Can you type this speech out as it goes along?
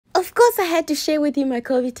course, I had to share with you my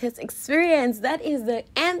COVID test experience. That is the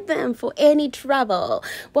anthem for any travel.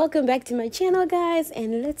 Welcome back to my channel, guys,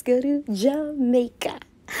 and let's go to Jamaica.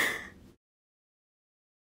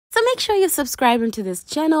 So make sure you're subscribing to this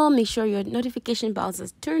channel. Make sure your notification bells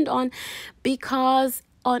is turned on, because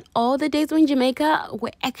on all the days when Jamaica,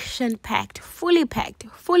 we're action-packed, fully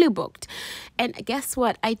booked. And guess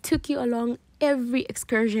what? I took you along every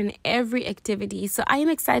excursion, every activity. So I am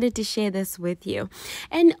excited to share this with you.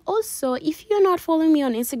 And also, if you're not following me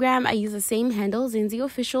on Instagram, I use the same handle, Zinzi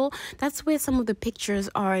Official. That's where some of the pictures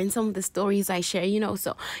are and some of the stories I share,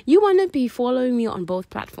 so you want to be following me on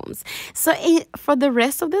both platforms. So for the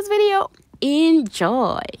rest of this video,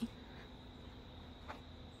 enjoy.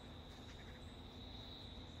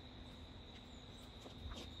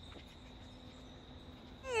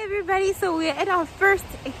 Everybody, so we're at our first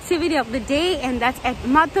activity of the day, and that's at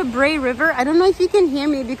Brae River. I don't know if you can hear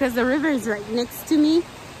me because the river is right next to me,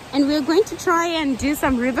 and we're going to try and do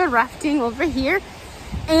some river rafting over here,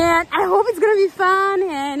 and I hope it's gonna be fun,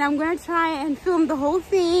 and I'm gonna try and film the whole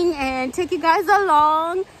thing and take you guys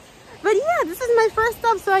along. But yeah, this is my first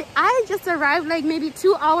stop. So I just arrived like maybe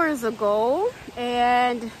 2 hours ago,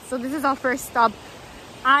 and so this is our first stop.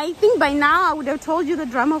 I think by now I would have told you the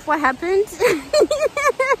drama of what happened.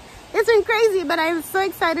 It's been crazy, but I'm so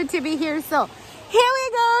excited to be here. So here we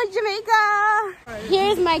go, Jamaica.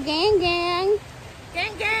 Here's my gang. Gang. I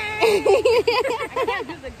can't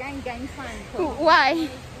do the gang sign. Why?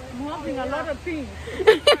 I'm holding a lot of things.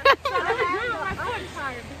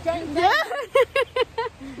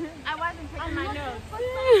 I wasn't picking my nose.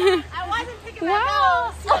 I wasn't picking my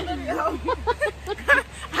nose.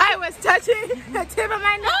 I was touching the tip of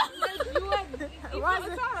my nose.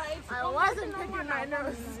 I wasn't picking my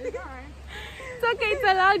nose. It's okay, it's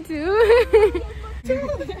allowed to.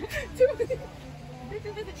 This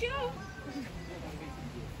is chill.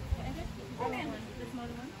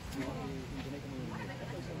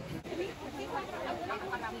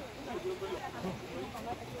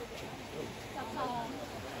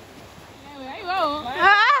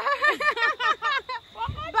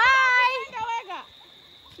 Bye.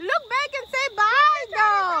 Look back and say bye,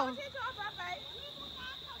 though.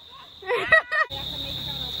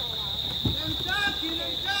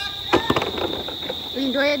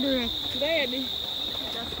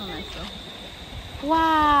 That's for myself.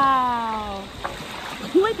 Wow.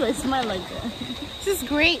 Why do I smile like that? This is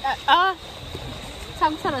great.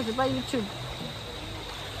 YouTube.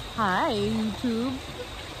 Hi, YouTube.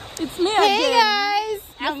 It's me Hey again. guys.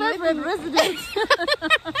 Your favorite resident.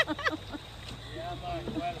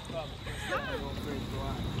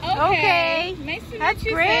 Okay. Nice to That's meet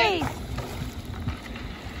you. great.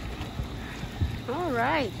 All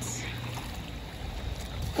right.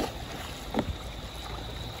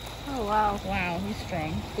 Oh wow. Wow, he's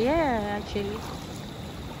strong. Yeah, actually.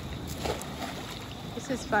 This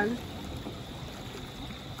is fun.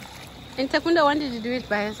 And Takunda wanted to do it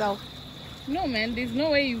by herself. No, man, there's no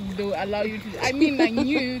way they'll allow you to. I mean, I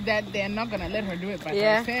knew that they're not gonna let her do it by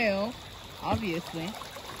herself. Obviously.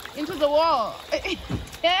 Into the wall.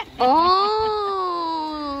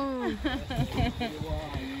 Oh.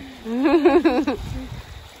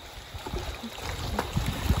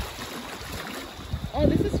 Oh,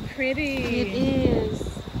 this is pretty. It is.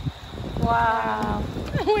 Wow.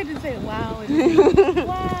 I wanted to say wow.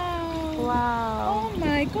 Wow. Wow. Oh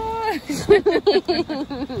my gosh.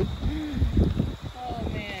 Oh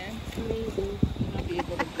man. Amazing. I'll not be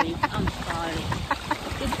able to breathe. I'm sorry.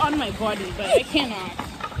 It's on my body, but I cannot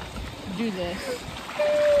do this.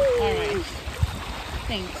 Alright.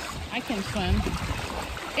 Thanks. I can swim.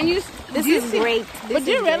 And This is great. But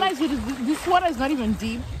do you realize this water is not even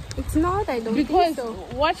deep? It's not, I don't Because think so.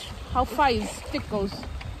 watch how far his stick goes.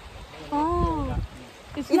 Oh.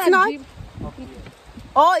 It's It's not not? deep.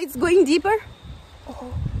 Oh, it's going deeper?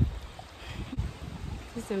 Oh.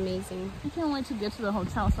 This is amazing. I can't wait to get to the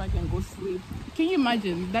hotel so I can go sleep. Can you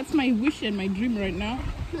imagine? That's my wish and my dream right now.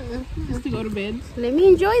 Just to go to bed. Let me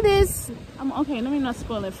enjoy this. Okay, let me not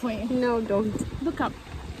spoil it for you. No, don't. Look up.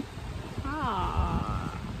 Ah.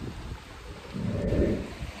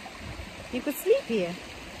 You could sleep here.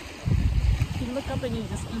 You look up and you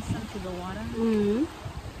just instant to the water. Mm-hmm.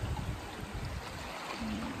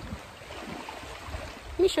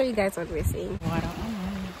 Let me show you guys what we're seeing. Water.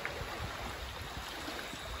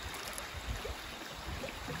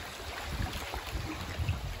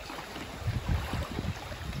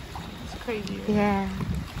 It's crazy. Yeah.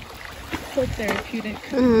 So therapeutic.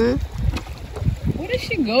 Mm-hmm. Where did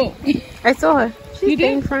she go? I saw her. She's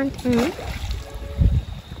did? in front. Mm-hmm.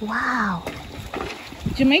 Wow.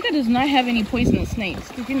 Jamaica does not have any poisonous snakes.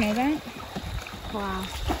 Did you know that? Wow.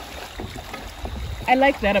 I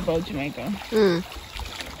like that about Jamaica. Mm.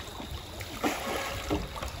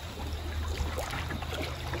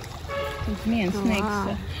 It's me and snakes.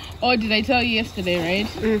 wow. Oh, did I tell you yesterday, right?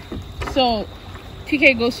 Mm. So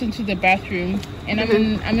PK goes into the bathroom and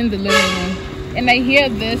I'm in the living room and I hear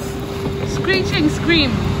this screeching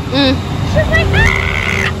scream. Mm. She's like,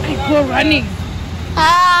 ah! I go running.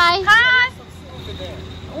 Hi. Hi.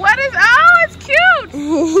 What is? Oh, it's cute.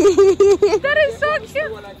 That is so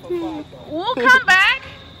cute. We'll come back.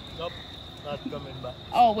 Nope, not coming back.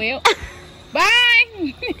 Oh well.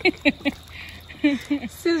 Bye.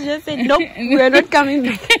 Sis just said, nope, we're not coming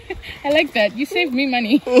back. I like that. You saved me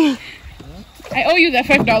money. I owe you that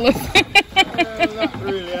 $5. Not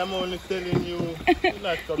really. I'm only telling you. You're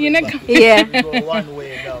not coming back. Yeah. You go one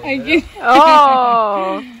way now. I get.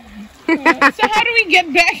 Oh. So how do we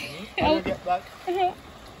get back? How do you get back?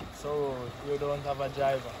 So you don't have a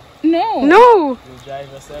driver. No. No. You drive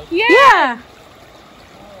yourself? Yeah. Yeah.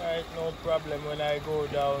 Alright, no problem. When I go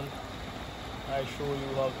down, I show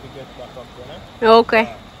you how to get back up there.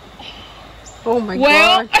 Okay. Oh my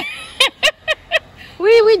Well, god.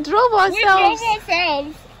 We drove ourselves. we drove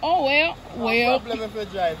ourselves. Oh well. No Well. problem if you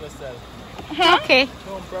drive yourself. Huh? Okay.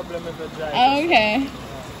 No problem if you drive yourself. Okay.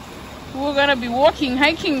 We're gonna be walking,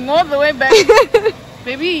 hiking all the way back,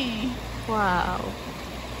 baby. Wow.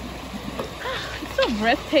 It's so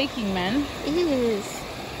breathtaking, man. It is.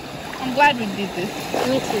 I'm glad we did this.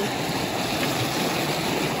 Me too.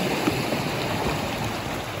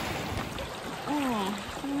 Oh,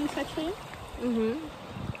 can we touch it? Mm-hmm.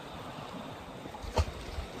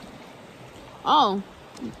 Oh,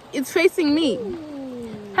 it's facing me.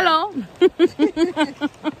 Hello.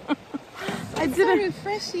 I didn't.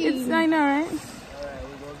 Refreshing. It's I know, right? Alright, we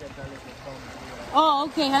go get a little pump. Oh,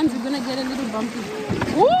 okay. Hans, we're gonna get a little bumpy.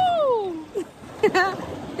 Woo!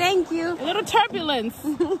 Thank you. A little turbulence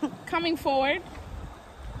coming forward.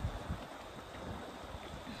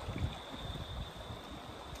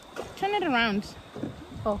 Turn it around.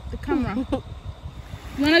 Oh. The camera.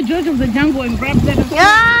 You wanna George of the Jungle and grab that?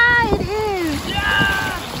 Yeah, it is.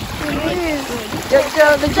 Yeah! It is.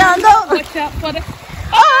 Jojo the jungle. Watch out for the.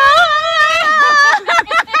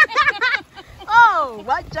 Oh,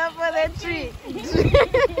 watch out for that tree.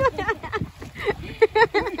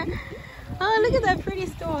 Oh, look at that pretty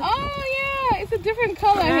stone. Oh yeah, it's a different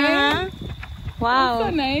color. Huh? Wow. So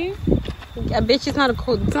nice. I bet you it's not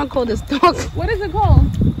cold. It's not cold as dog. What is it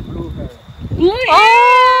called? Blueberry. Blue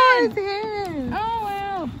Oh, it's heron. hen. Oh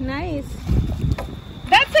wow. Nice.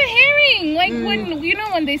 That's a herring. Like when you know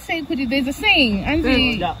when they say there's a saying. And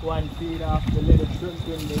That one feed off the little shrimp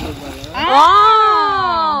in the river.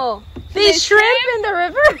 Oh, they shrimp in the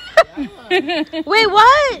river? Wait,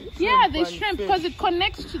 what? Yeah, they shrimp because it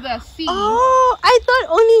connects to the sea. Oh, I thought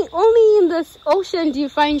only in the ocean do you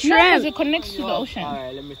find No, because shrimp. it connects to the ocean.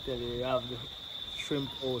 Alright, let me tell you. You have the shrimp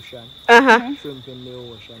ocean. Uh-huh. Shrimp in the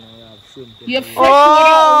ocean, and you have shrimp in You have the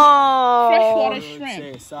freshwater Oh. shrimp.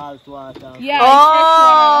 Say salt water. Yeah.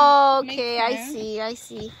 Oh, freshwater okay. makes I sense.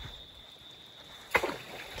 see.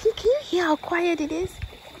 Can you hear how quiet it is?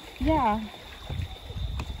 Yeah.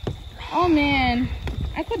 Oh man,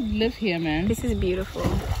 I could live here, man. This is beautiful.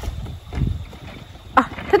 Ah,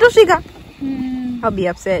 Tatoshiga. I'll be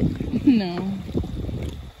upset. No.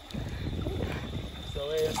 So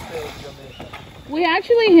where you stay in Jamaica? We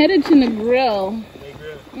actually headed to Negril.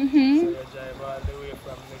 Negril. So Mm-hmm. you drive all the way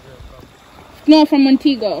from Negril No, from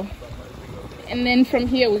Montego. from Montego. And then from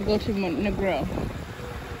here we go to Negril.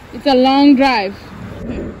 It's a long drive.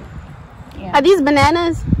 Are these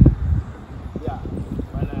bananas Yeah.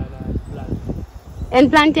 Banana and plant. and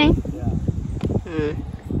plantain? Yeah.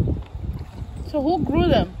 So who grew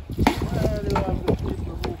them? Well, you have the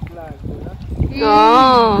people who plant, you know?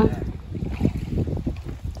 Oh,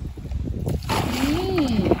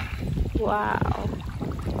 Mm. wow.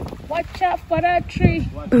 Watch out for that tree.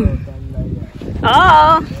 Watch out and like that.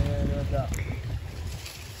 Oh, Yeah, no doubt.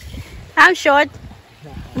 I'm short.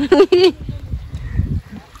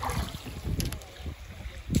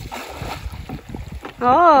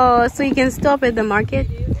 Oh, so you can stop at the market.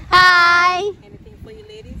 Hi. Anything for you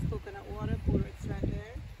ladies? Coconut water, it's right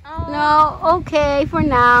there. No, okay for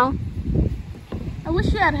now. I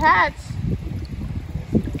wish you had hats.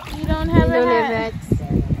 You don't have We a don't hat. have that.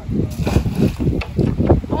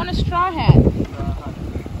 I want a straw hat.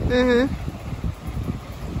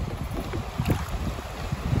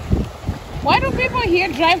 Why do people here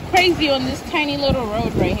drive crazy on this tiny little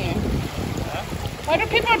road right here? Why do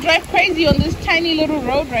people drive crazy on this tiny little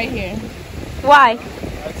road right here? Why?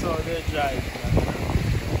 That's how they drive.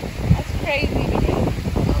 That's crazy to me.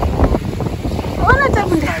 Oh, not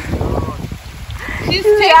talking. She's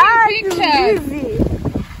Yeah, taking pictures. busy.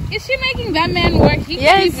 Is she making that man work? He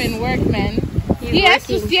can't even work, man. He has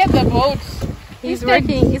to steer the boat. He's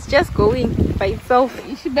working. It's just going by itself.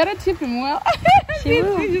 She better tip him well. She's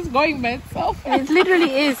just going by itself. It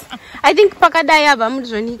literally is. I think Pakadaya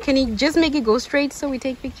Bamujoni. Can he just make it go straight so we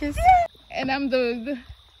take pictures? And I'm the...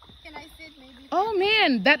 Can I sit maybe? Oh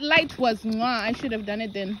man, that light was mwah. I should have done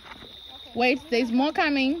it then. Okay. Wait, there's more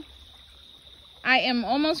coming. I am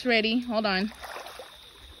almost ready. Hold on.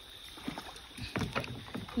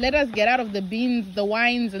 Let us get out of the beans, the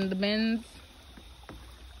wines, and the bends.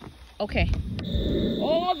 Okay.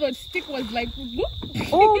 Oh, the stick was like... whoop.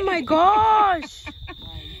 Oh my gosh.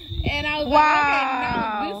 And I was like, okay,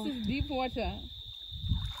 now this is deep water.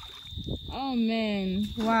 Oh man.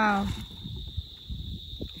 Wow.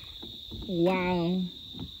 Wow.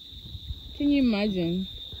 Can you imagine?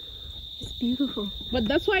 It's beautiful. But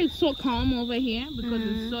that's why it's so calm over here, because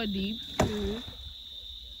it's so deep.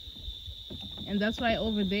 And that's why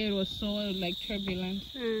over there it was so like turbulent.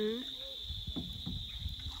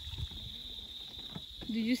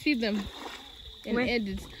 Did you see them in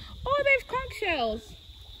edits? Oh, they have conch shells.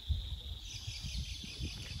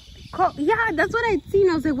 Yeah, that's what I'd seen.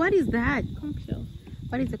 I was like, what is that? Conch shell.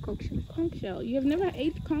 What is a conch shell? Conch shell. You have never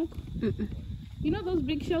ate conch? You know those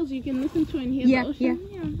big shells you can listen to and hear the ocean?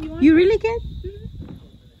 Yeah. You really can?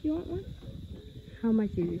 You want one? How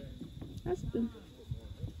much is it? Ask them.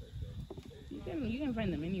 You can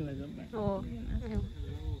find them anywhere though. Oh.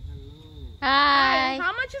 Hi.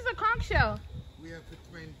 How much is a conch shell? We have for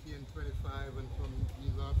 20 and 25 and from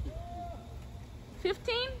these are 15.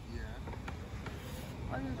 15? Yeah.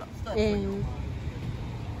 And You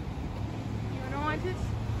don't want it?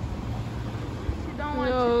 You don't want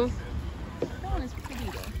it? That one is pretty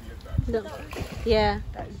though. No. Yeah.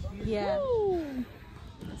 Yeah. Ooh.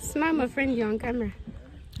 Smile, my friend, you're on camera.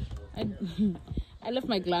 I left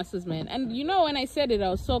my glasses, man. And you know, when I said it, I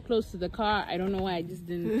was so close to the car. I don't know why I just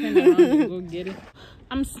didn't turn around and go get it.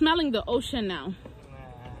 I'm smelling the ocean now.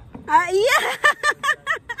 Yeah.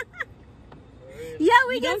 Yeah,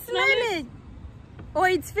 we can smell it. Oh,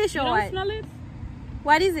 it's fish or what? You don't smell it?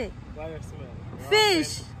 What is it? What do you smell?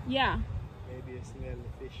 Fish. Yeah. Maybe you smell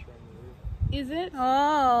the fish from the river. Is it?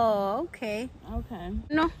 Oh, okay. Okay.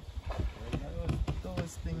 No.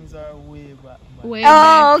 Those things are way back, man. Way Oh,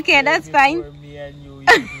 back. okay, that's fine. Me and you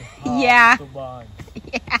Yeah. to bond.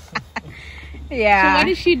 Yeah. So what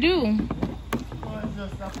did she do? Oh, it's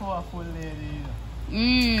just a powerful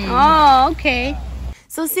lady. Oh, okay.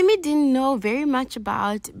 So Simi didn't know very much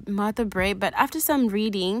about Mother Brae, but after some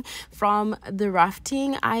reading from the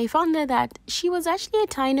rafting, I found out that she was actually a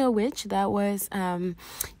Taino witch that was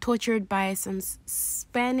tortured by some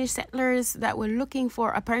Spanish settlers that were looking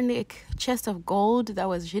for apparently a chest of gold that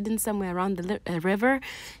was hidden somewhere around the river.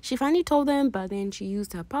 She finally told them, but then she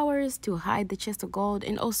used her powers to hide the chest of gold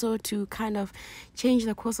and also to kind of change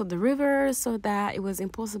the course of the river so that it was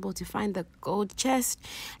impossible to find the gold chest.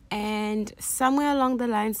 And somewhere along the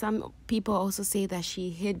line, some people also say that she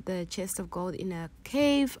hid the chest of gold in a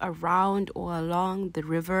cave around or along the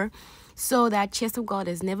river. So that chest of gold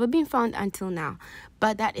has never been found until now.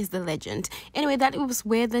 But that is the legend. Anyway, that was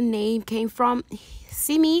where the name came from.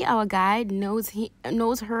 Simi, our guide, knows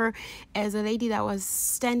her as a lady that was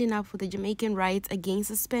standing up for the Jamaican rights against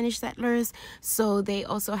the Spanish settlers. So they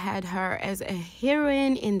also had her as a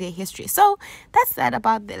heroine in their history. So that's that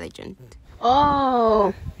about the legend.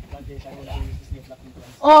 Oh.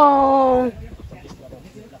 Oh.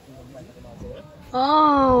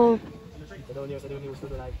 Oh.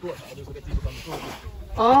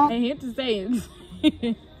 Oh. I hate to say it.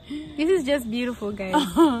 This is just beautiful, guys.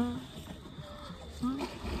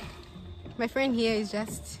 My friend here is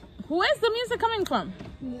just... Where's the music coming from?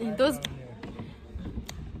 Those...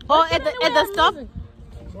 Oh, at the stop?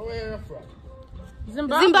 So where are you from?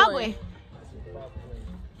 Zimbabwe.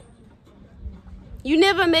 You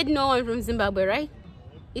never met no one from Zimbabwe, right?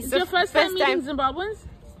 It's your first time meeting Zimbabweans?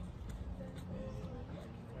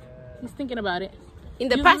 He's thinking about it. In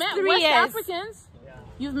the You've past met 3 West years. Africans?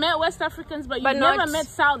 You've met West Africans, but you've not never met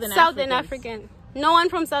Southern African. No one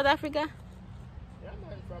from South Africa? Yeah,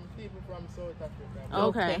 man, from people from South Africa.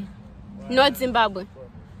 Okay. Not Zimbabwe.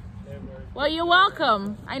 Well, you're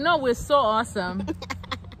welcome. I know we're so awesome.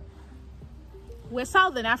 We're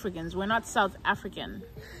Southern Africans. We're not South African.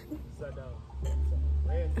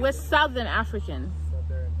 We're Southern African.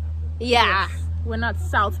 Yeah. Yes. We're not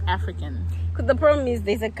South African. Because the problem is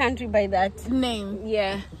there's a country by that name.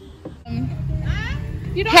 Yeah.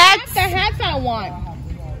 You don't have the hats I want.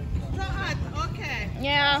 Okay.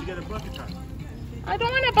 Yeah. I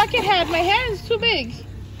don't want a bucket hat. My hair is too big.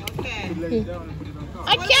 Okay.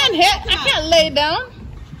 I can't lay down.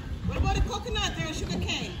 What about the coconut or sugar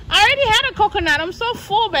cane? I already had a coconut. I'm so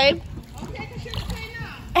full, babe.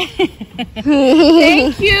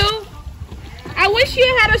 Thank you. I wish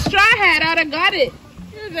you had a straw hat. I'd have got it.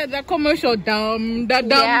 The commercial dum da dum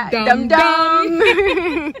Yeah, dum dum.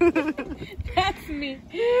 That's me.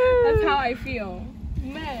 That's how I feel.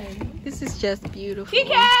 Man. This is just beautiful.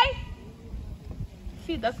 TK.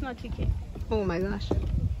 See, that's not TK. Oh my gosh.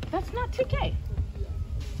 That's not TK.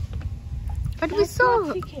 But we That's saw.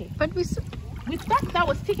 not TK. But we saw. We thought that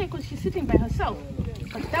was TK because she's sitting by herself.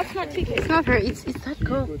 But that's not TK. It's not her. It's that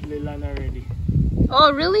girl. Good little already.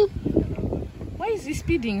 Oh really? Why is he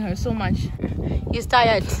speeding her so much? He's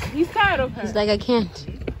tired. He's tired of her. He's like, I can't.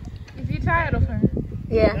 Is he tired of her?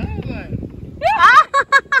 Yeah.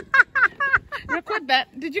 Record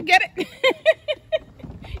that. Did you get it?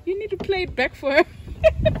 You need to play it back for her.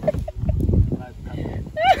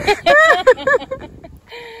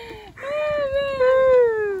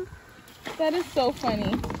 That is so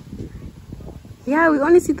funny. Yeah, we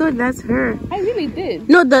honestly thought that's her. I really did.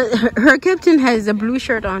 No, her captain has a blue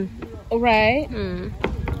shirt on. Right. Mm.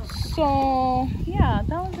 So yeah,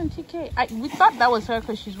 that wasn't TK. We thought that was her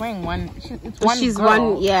because she's wearing one. It's one. She's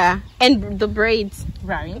girl. one, yeah, and the braids.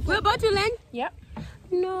 Right. We're about to land. Yep.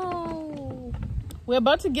 No. We're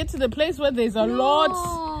about to get to the place where there's a lot.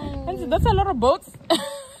 That's a lot of boats.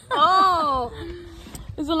 Oh.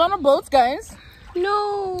 There's a lot of boats, guys.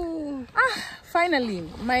 No. Finally,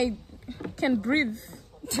 my can breathe.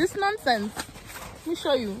 This nonsense. Let me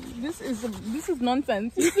show you. This is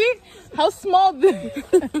nonsense. You see how small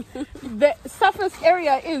the surface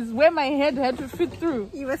area is where my head had to fit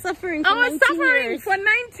through. You were suffering for I was 19 suffering years. for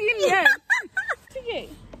 19 years. Okay.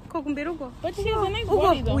 But she has a nice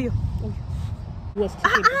body though. Was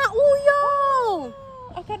Uyo.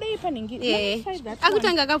 Akadai paningi. Yeah. Let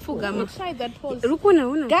Akutanga kafuga me try that pose. Rukuna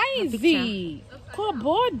una. Guys, core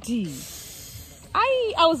body.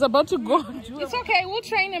 I was about to go. It's okay. We'll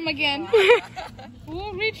train him again.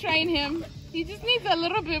 We'll retrain him. He just needs a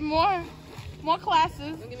little bit more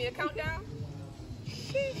classes. Give me a countdown.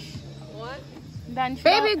 One. Then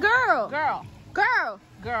Baby girl. Girl.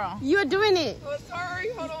 You're doing it. Oh,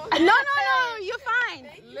 sorry. Hold on. No. You're fine.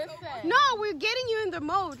 Listen. No, we're getting you in the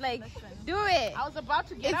mode. Like, do it. I was about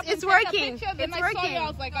to get up It's and take a working. picture, then It's I saw working. you, I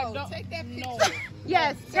was like, I don't. Take that picture. No.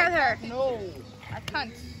 Yes, tell her. No. I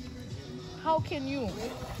can't. How can you?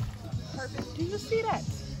 Perfect. Do you see that?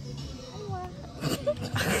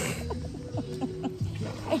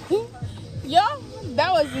 Yeah,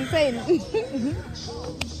 that was insane.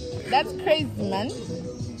 That's crazy, man.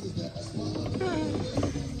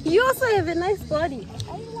 You also have a nice body.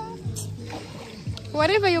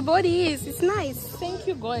 Whatever your body is, it's nice. Thank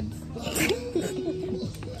you, God.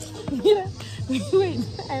 Yeah. Wait,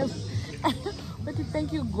 what did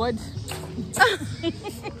thank you, God?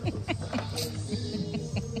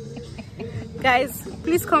 Guys,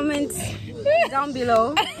 please comment down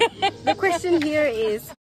below. The question here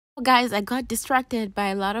is, guys, I got distracted by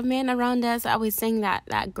a lot of men around us. I was saying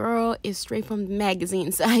that girl is straight from the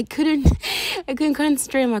magazine, so I couldn't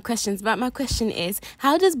concentrate on my questions. But my question is,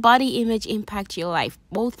 how does body image impact your life,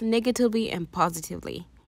 both negatively and positively?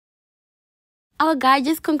 Our guide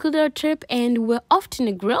just concluded our trip and we're off to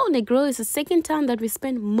Negril. Negril is the second town that we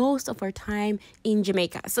spend most of our time in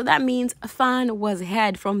Jamaica. So that means fun was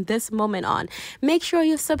had from this moment on. Make sure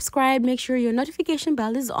you're subscribed. Make sure your notification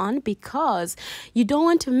bell is on because you don't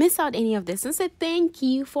want to miss out any of this. And so thank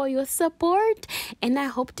you for your support. And I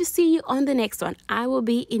hope to see you on the next one. I will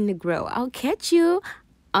be in Negril. I'll catch you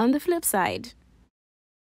on the flip side.